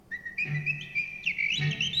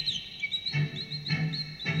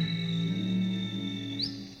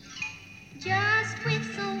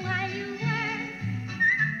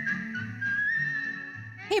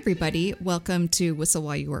everybody. Welcome to Whistle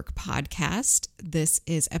While You Work podcast. This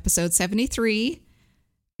is episode 73.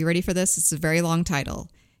 You ready for this? It's a very long title.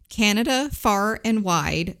 Canada Far and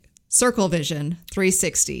Wide, Circlevision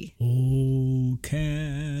 360. Oh,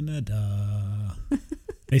 Canada.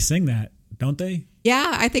 They sing that, don't they?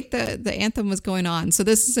 Yeah, I think the anthem was going on. So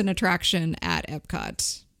this is an attraction at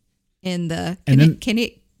Epcot in the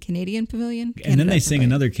Canadian Pavilion. And then they sing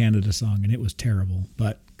another Canada song, and it was terrible,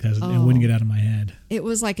 but because it wouldn't get out of my head. It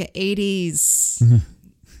was like an 80s.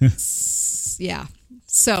 Yeah.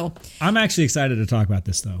 So I'm actually excited to talk about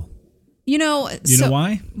this, though. You know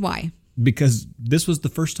why? Why? Because this was the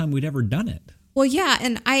first time we'd ever done it. Well, yeah,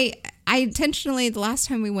 and I intentionally, the last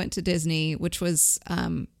time we went to Disney, which was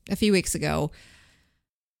a few weeks ago,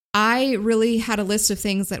 I really had a list of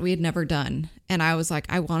things that we had never done. And I was like,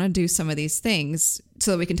 I want to do some of these things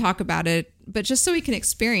so that we can talk about it, but just so we can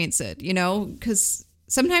experience it, because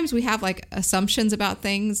sometimes we have like assumptions about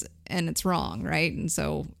things and it's wrong, right? And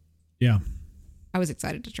so yeah, I was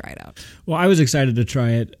excited to try it out. Well, I was excited to try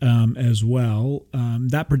it as well.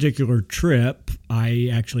 That particular trip, I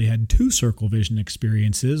actually had two Circlevision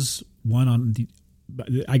experiences, one on the,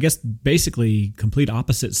 I guess, basically complete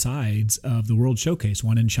opposite sides of the World Showcase,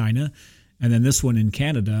 one in China and then this one in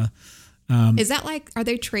Canada. Is that like, are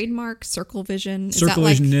they trademark Circlevision?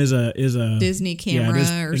 Circlevision is a Disney camera or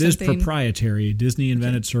something? It is proprietary. Disney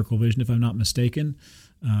invented Circlevision, if I'm not mistaken.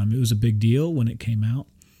 It was a big deal when it came out.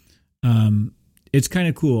 It's kind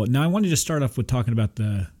of cool. Now, I wanted to start off with talking about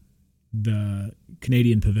the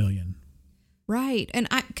Canadian Pavilion. Right. And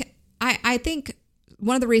I think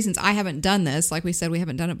one of the reasons I haven't done this, like we said, we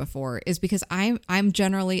haven't done it before, is because I'm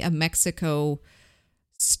generally a Mexico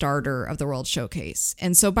starter of the World Showcase.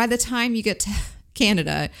 And so by the time you get to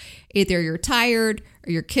Canada, either you're tired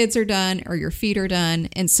or your kids are done or your feet are done.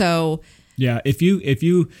 And so yeah, if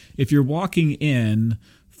you're walking in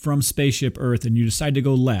from Spaceship Earth and you decide to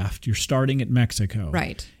go left, you're starting at Mexico.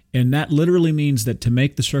 Right. And that literally means that to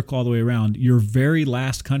make the circle all the way around, your very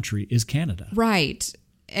last country is Canada. Right.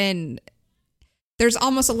 And there's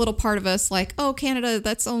almost a little part of us like, oh, Canada,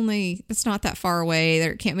 that's not that far away.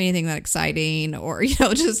 There can't be anything that exciting, or,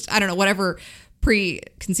 just, I don't know, whatever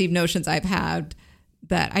preconceived notions I've had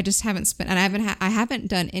that I just haven't spent. And I haven't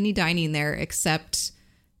done any dining there except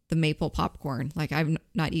the maple popcorn. Like I've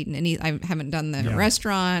not eaten any, I haven't done the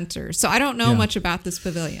restaurant so I don't know much about this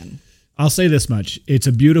pavilion. I'll say this much. It's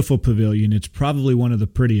a beautiful pavilion. It's probably one of the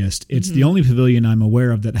prettiest. It's the only pavilion I'm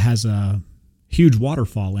aware of that has a huge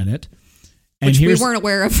waterfall in it. Which we weren't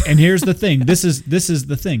aware of. And here's the thing. This is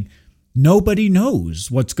the thing. Nobody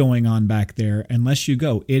knows what's going on back there unless you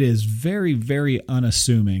go. It is very, very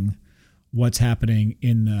unassuming what's happening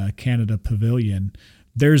in the Canada Pavilion.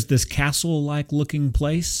 There's this castle-like looking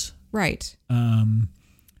place. Right.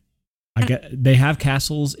 They have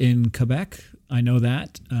castles in Quebec. I know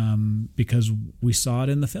that because we saw it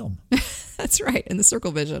in the film. That's right, in the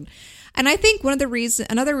Circlevision. And I think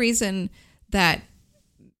another reason that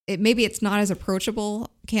maybe it's not as approachable,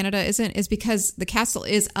 Canada isn't, is because the castle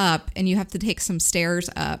is up and you have to take some stairs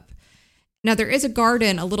up. Now, there is a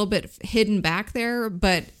garden a little bit hidden back there,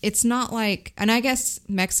 but it's not like, and I guess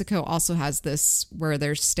Mexico also has this where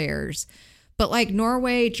there's stairs, but like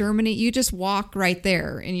Norway, Germany, you just walk right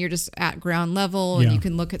there and you're just at ground level and you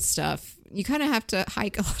can look at stuff. You kind of have to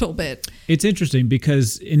hike a little bit. It's interesting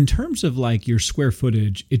because in terms of like your square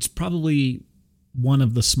footage, it's probably one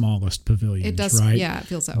of the smallest pavilions. It does, right? Yeah, it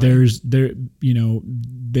feels that way.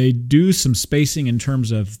 They do some spacing in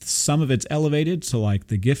terms of some of it's elevated. So like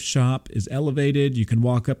the gift shop is elevated. You can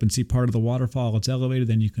walk up and see part of the waterfall. It's elevated.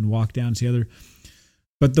 Then you can walk down and see other.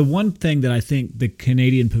 But the one thing that I think the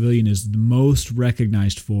Canadian Pavilion is the most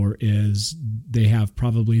recognized for is they have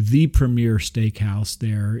probably the premier steakhouse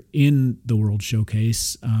there in the World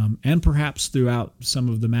Showcase, and perhaps throughout some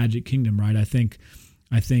of the Magic Kingdom. Right? I think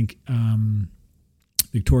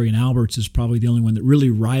Victoria and Albert's is probably the only one that really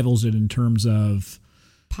rivals it in terms of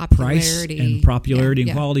price and popularity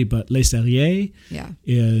and quality. But Les Serriers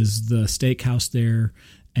is the steakhouse there,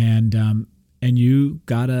 and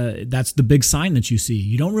that's the big sign that you see.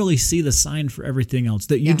 You don't really see the sign for everything else.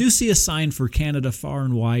 That you do see a sign for Canada Far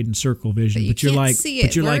and Wide and Circlevision, but you're like,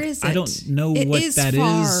 I don't know what that is.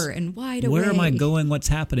 Far and wide away. Where am I going? What's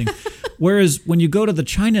happening? Whereas when you go to the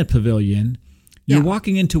China Pavilion, you're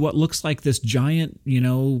walking into what looks like this giant,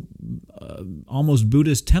 almost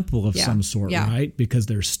Buddhist temple of some sort, right? Because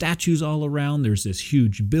there's statues all around. There's this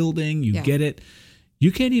huge building. You get it.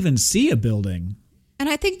 You can't even see a building. And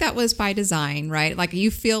I think that was by design, right? Like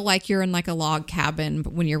you feel like you're in like a log cabin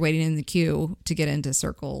when you're waiting in the queue to get into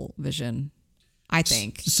Circlevision. I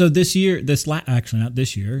think. So actually not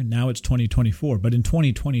this year, now it's 2024, but in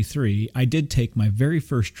 2023, I did take my very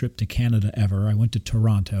first trip to Canada ever. I went to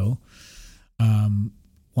Toronto,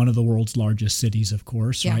 one of the world's largest cities, of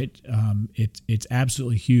course, Yeah. right? It's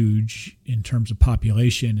absolutely huge in terms of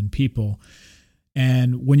population and people.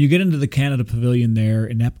 And when you get into the Canada Pavilion there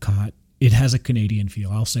in Epcot, it has a Canadian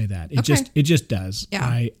feel. I'll say that. It just does.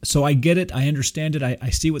 Yeah. So I get it. I understand it.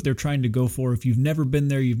 I see what they're trying to go for. If you've never been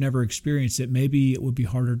there, you've never experienced it, maybe it would be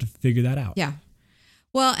harder to figure that out. Yeah.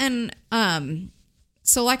 Well, and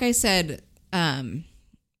so like I said, you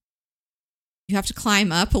have to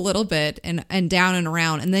climb up a little bit and down and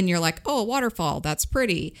around, and then you're like, oh, a waterfall. That's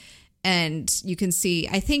pretty. And you can see,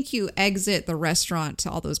 I think you exit the restaurant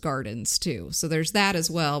to all those gardens too. So there's that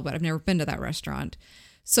as well, but I've never been to that restaurant.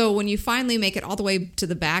 So when you finally make it all the way to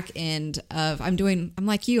the back end of, I'm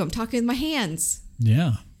like you, I'm talking with my hands.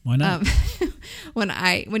 Yeah, why not?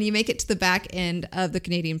 When you make it to the back end of the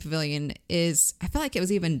Canadian Pavilion I felt like it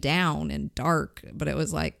was even down and dark, but it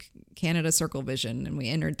was like Canada Circlevision, and we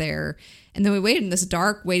entered there, and then we waited in this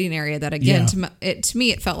dark waiting area that again, to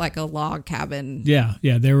me, it felt like a log cabin. Yeah,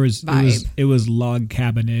 there was vibe. It was log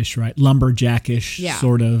cabin-ish, right? Lumberjackish,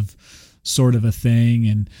 sort of a thing.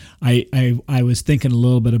 And I was thinking a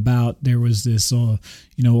little bit about, there was this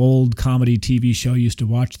old comedy TV show I used to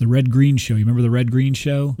watch, the Red Green Show. You remember the Red Green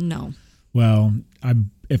Show? No. Well,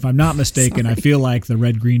 if I'm not mistaken, I feel like the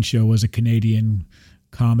Red Green Show was a Canadian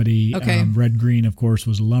comedy. Okay. Red Green, of course,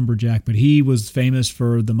 was a lumberjack, but he was famous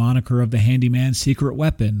for the moniker of the handyman's secret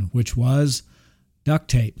weapon, which was duct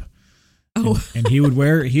tape. Oh. And he'd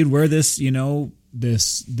wear this,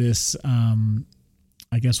 this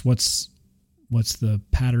I guess what's the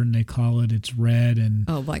pattern they call it? It's red and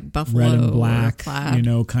like buffalo, red and black, plaid.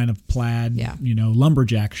 Kind of plaid, Yeah.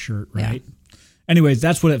 Lumberjack shirt, right? Yeah. Anyways,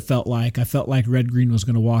 that's what it felt like. I felt like Red Green was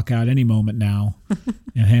going to walk out any moment now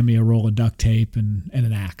and hand me a roll of duct tape and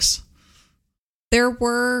an axe. There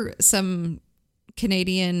were some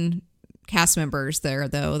Canadian cast members there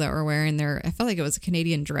though that were wearing I felt like it was a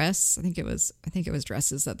Canadian dress. I think it was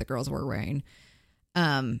dresses that the girls were wearing.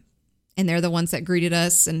 And they're the ones that greeted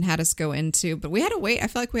us and had us go into, but we had to wait. I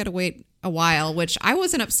feel like we had to wait a while, which I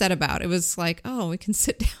wasn't upset about. It was like, oh, we can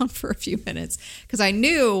sit down for a few minutes, because I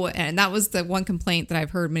knew, and that was the one complaint that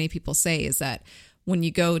I've heard many people say, is that when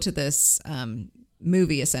you go to this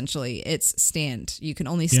movie, essentially, it's stand. You can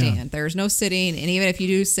only stand. Yeah. There's no sitting, and even if you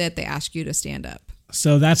do sit, they ask you to stand up.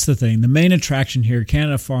 So that's the thing. The main attraction here,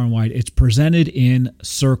 Canada Far and Wide, it's presented in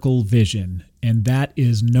Circlevision, and that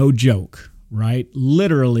is no joke. Right?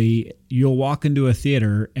 Literally, you'll walk into a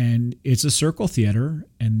theater and it's a circle theater,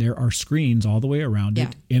 and there are screens all the way around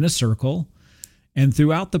it in a circle. And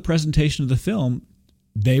throughout the presentation of the film,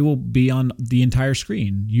 they will be on the entire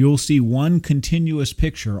screen. You'll see one continuous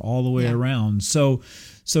picture all the way around. So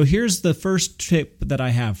here's the first tip that I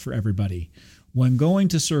have for everybody. When going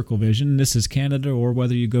to Circlevision, this is Canada or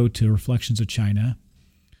whether you go to Reflections of China,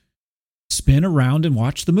 spin around and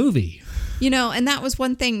watch the movie. And that was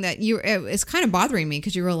one thing that it's kind of bothering me,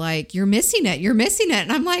 because you were like, you're missing it.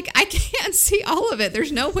 And I'm like, I can't see all of it.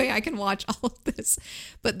 There's no way I can watch all of this.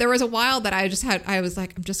 But there was a while that I was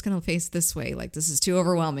like, I'm just going to face this way. Like, this is too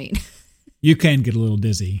overwhelming. You can get a little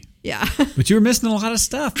dizzy. Yeah. But you were missing a lot of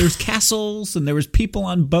stuff. There's castles, and there was people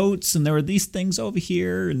on boats, and there were these things over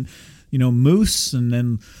here, and, moose, and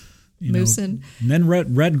then, Moosin'. And then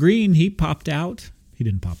Red Green, he popped out. He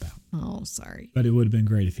didn't pop out. Oh, sorry. But it would have been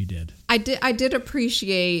great if he did. I did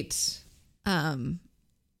appreciate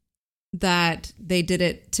that they did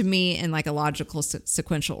it, to me, in like a logical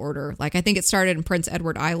sequential order. Like, I think it started in Prince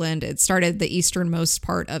Edward Island. It started the easternmost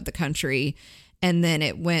part of the country, and then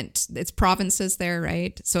it's provinces there,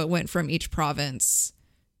 right? So it went from each province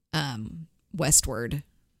westward.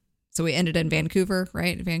 So we ended in Vancouver,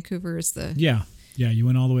 right? Vancouver is the... Yeah, you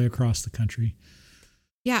went all the way across the country.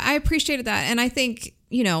 Yeah, I appreciated that. And I think,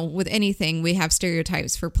 with anything, we have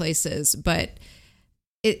stereotypes for places, but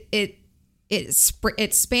it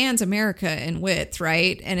spans America in width,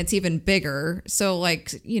 right? And it's even bigger. So,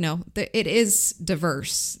 like, it is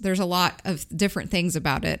diverse. There's a lot of different things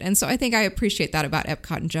about it. And so I think I appreciate that about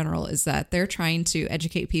Epcot in general, is that they're trying to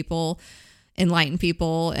educate people, enlighten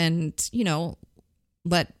people, and,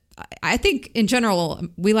 I think in general,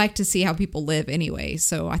 we like to see how people live anyway.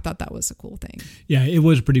 So I thought that was a cool thing. Yeah, it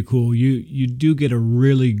was pretty cool. You do get a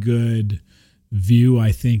really good view,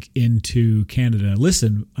 I think, into Canada.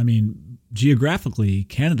 Listen, I mean, geographically,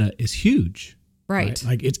 Canada is huge. Right.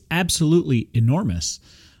 Like, it's absolutely enormous.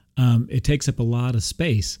 It takes up a lot of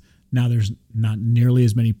space. Now, there's not nearly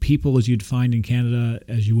as many people as you'd find in Canada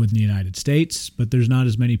as you would in the United States, but there's not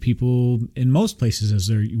as many people in most places as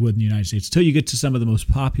there you would in the United States. Until you get to some of the most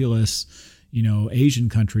populous, Asian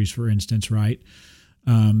countries, for instance, right?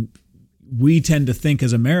 We tend to think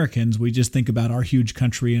as Americans, we just think about our huge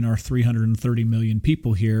country and our 330 million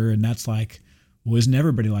people here, and that's like, well, isn't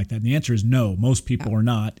everybody like that? And the answer is no, most people are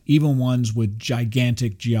not, even ones with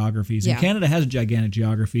gigantic geographies. And Canada has a gigantic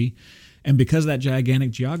geography. And because of that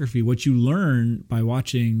gigantic geography, what you learn by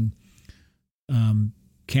watching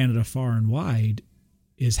Canada Far and Wide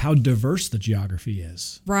is how diverse the geography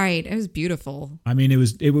is. Right. It was beautiful. I mean, it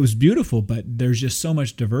was beautiful, but there's just so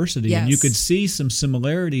much diversity. Yes. And you could see some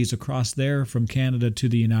similarities across there from Canada to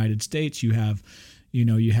the United States. You have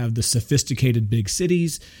the sophisticated big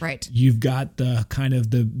cities. Right. You've got the kind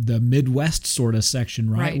of the Midwest sort of section,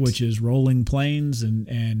 right? Which is rolling plains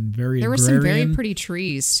and very There were agrarian. some very pretty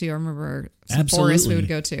trees too. I remember some forests we would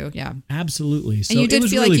go to. Yeah. Absolutely. So and you did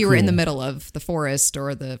feel like you were in the cool. middle of the forest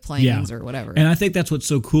or the plains or whatever. And I think that's what's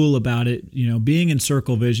so cool about it. Being in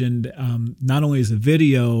Circlevision, not only is the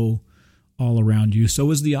video all around you, so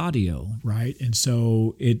is the audio, right? And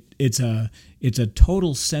so it's a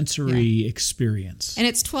total sensory experience. And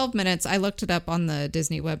it's 12 minutes. I looked it up on the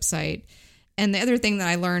Disney website. And the other thing that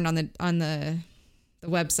I learned on the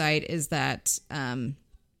website is that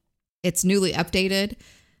it's newly updated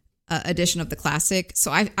edition of the classic.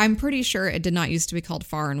 So I'm pretty sure it did not used to be called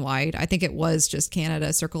Far and Wide. I think it was just Canada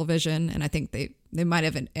Circlevision, and I think they might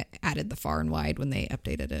have added the Far and Wide when they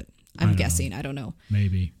updated it. I'm guessing. I don't know.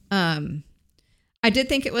 Maybe. I did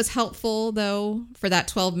think it was helpful though for that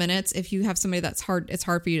 12 minutes. If you have somebody it's hard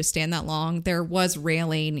for you to stand that long. There was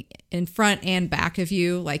railing in front and back of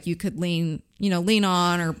you, like you could lean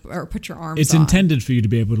on or put your arms. It's on. intended for you to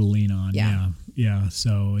be able to lean on. Yeah. Yeah.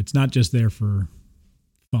 So it's not just there for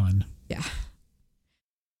fun. Yeah.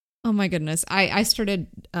 Oh my goodness. I started.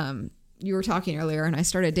 You were talking earlier, and I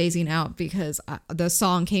started dazing out because the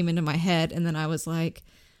song came into my head, and then I was like,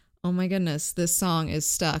 "Oh my goodness, this song is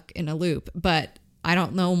stuck in a loop." But I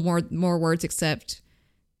don't know more words except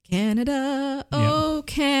Canada, oh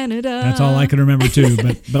Canada. That's all I can remember too.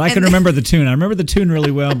 But I can remember the tune. I remember the tune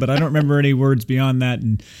really well, but I don't remember any words beyond that.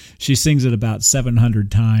 And she sings it about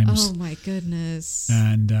 700 times. Oh my goodness!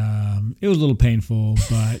 And it was a little painful,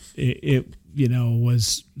 but it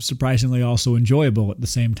was surprisingly also enjoyable at the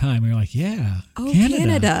same time. You're like, yeah, oh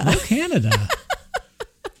Canada. Oh Canada.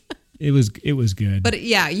 It was good. But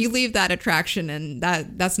yeah, you leave that attraction and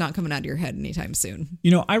that's not coming out of your head anytime soon.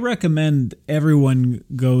 I recommend everyone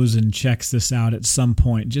goes and checks this out at some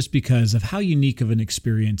point just because of how unique of an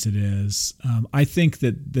experience it is. I think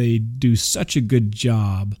that they do such a good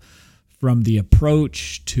job from the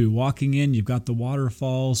approach to walking in. You've got the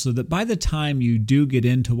waterfall so that by the time you do get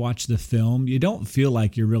in to watch the film, you don't feel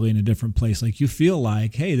like you're really in a different place. Like you feel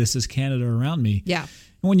like, hey, this is Canada around me. Yeah.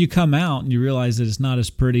 And when you come out and you realize that it's not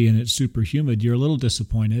as pretty and it's super humid, you're a little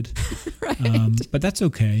disappointed. Right. But that's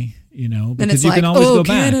okay, because you can always go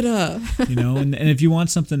Canada. back. And if you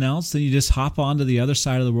want something else, then you just hop on to the other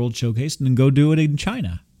side of the World Showcase and then go do it in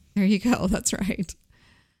China. There you go. That's right.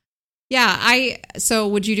 Yeah. So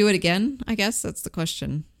would you do it again? I guess that's the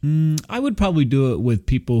question. I would probably do it with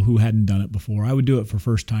people who hadn't done it before. I would do it for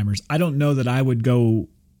first timers. I don't know that I would go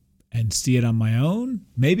and see it on my own.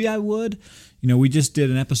 Maybe I would. We just did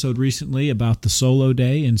an episode recently about the solo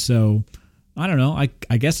day. And so, I don't know.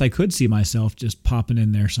 I guess I could see myself just popping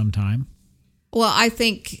in there sometime. Well, I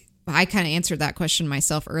think I kind of answered that question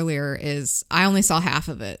myself earlier is I only saw half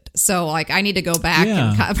of it. So I need to go back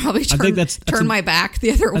and probably turn my back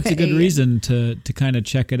the other way. That's a good reason to kind of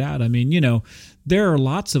check it out. I mean, there are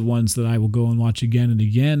lots of ones that I will go and watch again and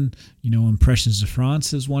again. Impressions de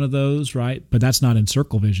France is one of those, right? But that's not in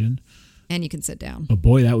Circlevision. And you can sit down. But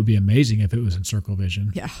boy, that would be amazing if it was in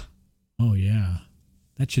Circlevision. Yeah. Oh, yeah.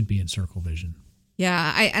 That should be in Circlevision.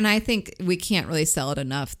 Yeah, I think we can't really sell it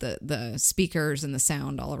enough. The speakers and the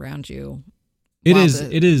sound all around you. It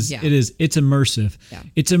is. It's immersive. Yeah.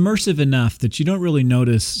 It's immersive enough that you don't really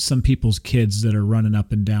notice some people's kids that are running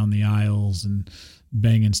up and down the aisles and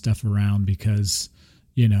banging stuff around because,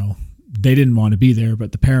 they didn't want to be there,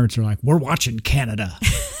 but the parents are like, we're watching Canada.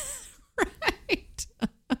 Right.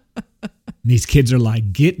 And these kids are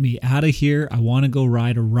like, get me out of here. I want to go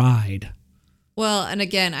ride a ride. Well, and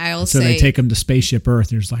again, So they take them to Spaceship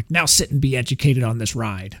Earth. And it's like, now sit and be educated on this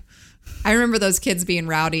ride. I remember those kids being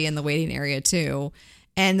rowdy in the waiting area too.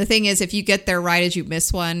 And the thing is, if you get there right as you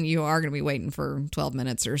miss one, you are going to be waiting for 12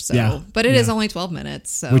 minutes or so. Yeah, but it is only 12 minutes.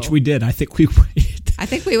 So. Which we did. I think we waited. I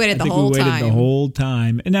think we waited the whole time. The whole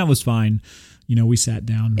time. And that was fine. we sat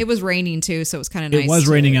down. It was raining too, so it was kind of nice. It was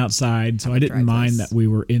raining outside, so I didn't mind place. that we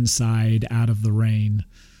were inside out of the rain.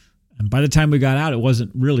 And by the time we got out, it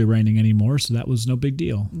wasn't really raining anymore, so that was no big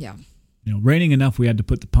deal. Yeah. Raining enough, we had to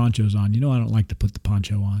put the ponchos on. I don't like to put the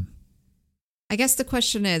poncho on. I guess the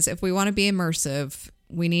question is, if we want to be immersive,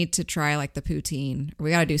 we need to try like the poutine.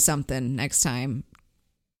 We got to do something next time.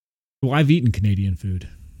 Well, I've eaten Canadian food.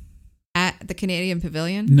 At the Canadian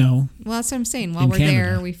Pavilion? No. Well, that's what I'm saying. While we're Canada.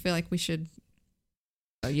 there, we feel like we should.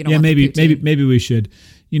 Maybe we should.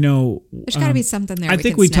 There's got to be something there. I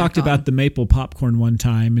think we talked about the maple popcorn one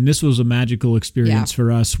time, and this was a magical experience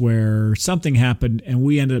for us where something happened and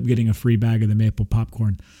we ended up getting a free bag of the maple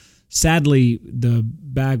popcorn. Sadly, the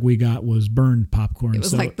bag we got was burned popcorn. It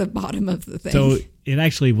was like the bottom of the thing. So it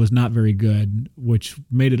actually was not very good, which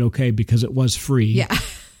made it okay because it was free. Yeah.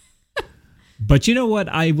 But you know what?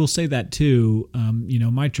 I will say that too.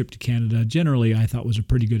 My trip to Canada generally I thought was a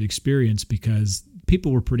pretty good experience because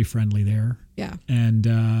people were pretty friendly there. Yeah. And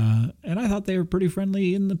I thought they were pretty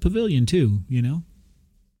friendly in the pavilion too,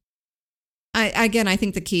 I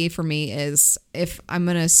think the key for me is if I'm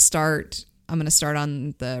going to start on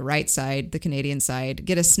the right side, the Canadian side,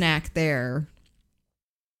 get a snack there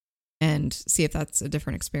and see if that's a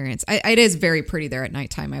different experience. It is very pretty there at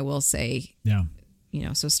nighttime, I will say. Yeah.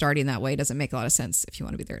 So starting that way doesn't make a lot of sense if you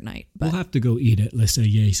want to be there at night. But we'll have to go eat at Le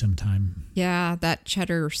Cellier sometime. Yeah, that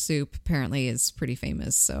cheddar soup apparently is pretty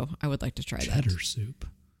famous, so I would like to try that. Cheddar soup?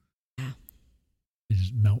 Yeah. You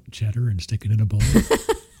just melt cheddar and stick it in a bowl?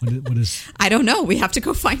 What is? I don't know. We have to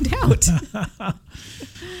go find out.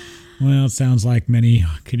 Well, it sounds like many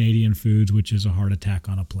Canadian foods, which is a heart attack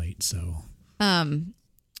on a plate, so.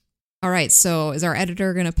 All right, so is our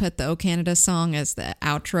editor going to put the O Canada song as the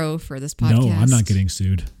outro for this podcast? No, I'm not getting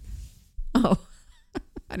sued. Oh,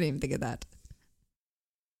 I didn't even think of that.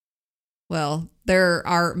 Well, there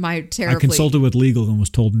are my terribly... I consulted with legal and was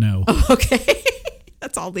told no. Oh, okay.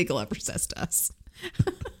 That's all legal ever says to us.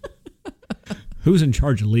 Who's in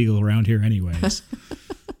charge of legal around here anyways?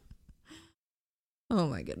 Oh,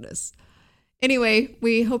 my goodness. Anyway,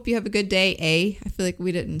 we hope you have a good day, A. I feel like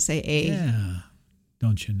we didn't say A. Yeah,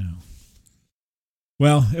 don't you know?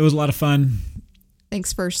 Well, it was a lot of fun.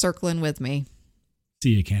 Thanks for circling with me. See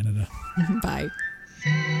you, Canada. Bye.